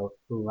shadow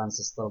who runs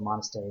this little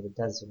monastery in the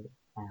desert.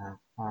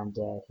 And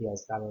he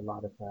has got a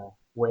lot of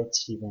wit,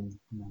 even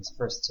in his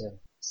first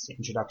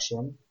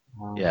introduction.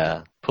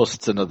 Yeah,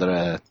 Pust's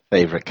another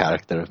favourite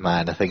character of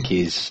mine. I think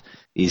he's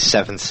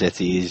 7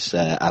 cities'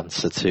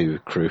 answer to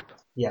Krupp.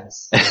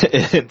 Yes.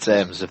 In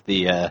terms of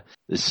the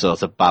this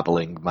sort of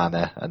babbling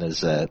manner and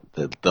as the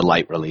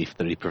light relief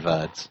that he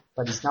provides.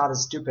 But he's not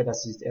as stupid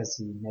as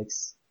he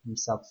makes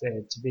himself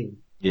to be.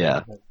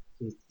 Yeah.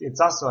 It's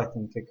also, I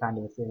think, a kind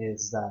of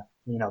his,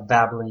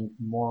 babbling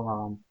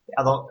moron.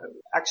 Although,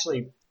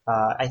 actually,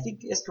 I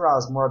think Iskaral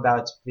is more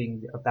about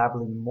being a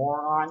babbling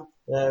moron,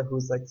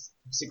 who's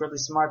secretly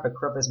smart, but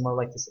Krupp is more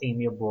like this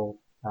amiable,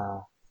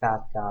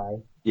 fat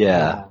guy.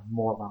 Yeah.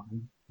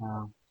 Moron.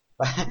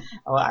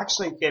 Well,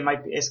 actually, it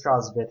might be,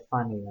 Iskaral's a bit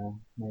funnier,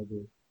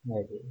 maybe.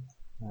 But,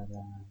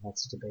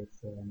 that's a debate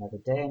for another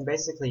day. And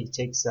basically, he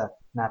takes,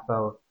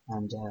 Napo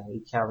and,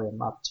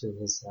 Ikariam up to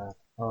his,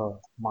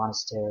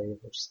 monastery,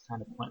 which is kind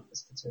of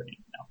pointless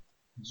considering,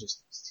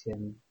 just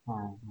him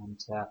and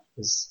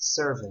his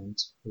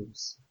servant,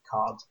 who's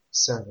called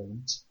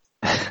Servant.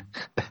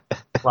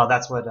 Well,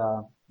 that's what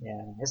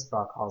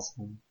Iskaral calls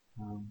him.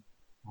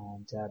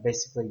 And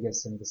basically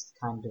gives him this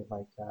kind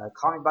of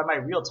call me by my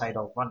real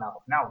title. Well,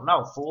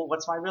 no, fool.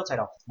 What's my real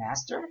title?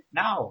 Master?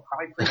 No,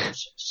 High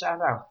Priest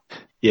Shadow.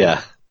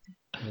 Yeah.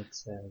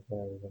 It's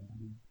very.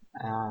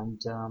 And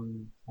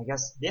I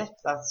guess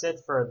that's it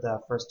for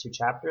the first 2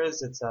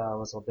 chapters. It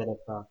was a bit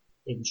of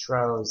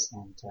intros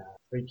and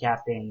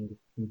recapping,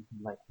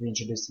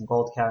 reintroducing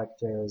old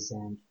characters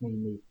and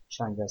mainly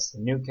showing us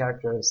the new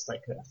characters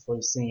like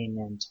Felicine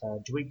and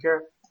Dweeker.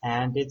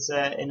 And it's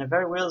in a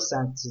very real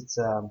sense, it's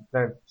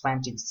very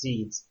planting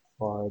seeds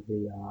for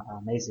the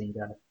amazing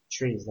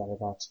trees that are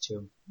about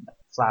to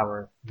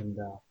flower in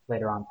the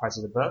later on parts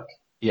of the book.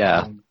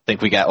 Yeah, I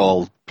think we get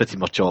pretty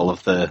much all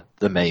of the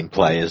main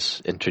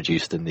players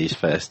introduced in these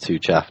first 2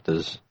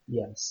 chapters.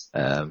 Yes.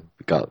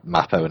 We got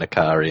Mappo and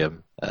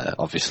Ikariam,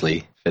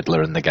 obviously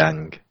Fiddler and the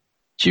gang,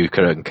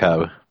 Duker and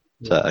co,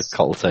 Yes.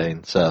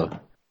 Coltane. So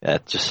yeah,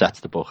 it just sets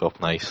the book up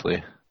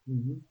nicely.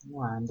 Mm-hmm.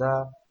 And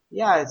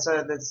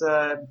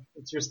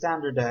it's your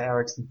standard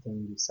Erickson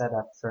thing. You set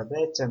up for a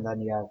bit, and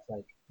then you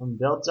have one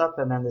builds up,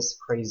 and then this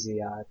crazy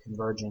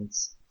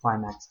convergence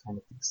climax kind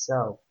of thing.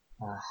 So.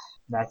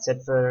 That's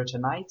it for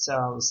tonight.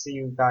 We'll see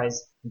you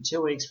guys in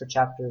 2 weeks for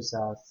chapters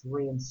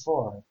 3 and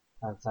 4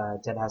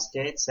 of Deadhouse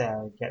Gates.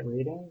 Get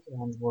reading,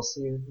 and we'll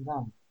see you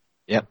then.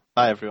 Yep.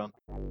 Bye, everyone.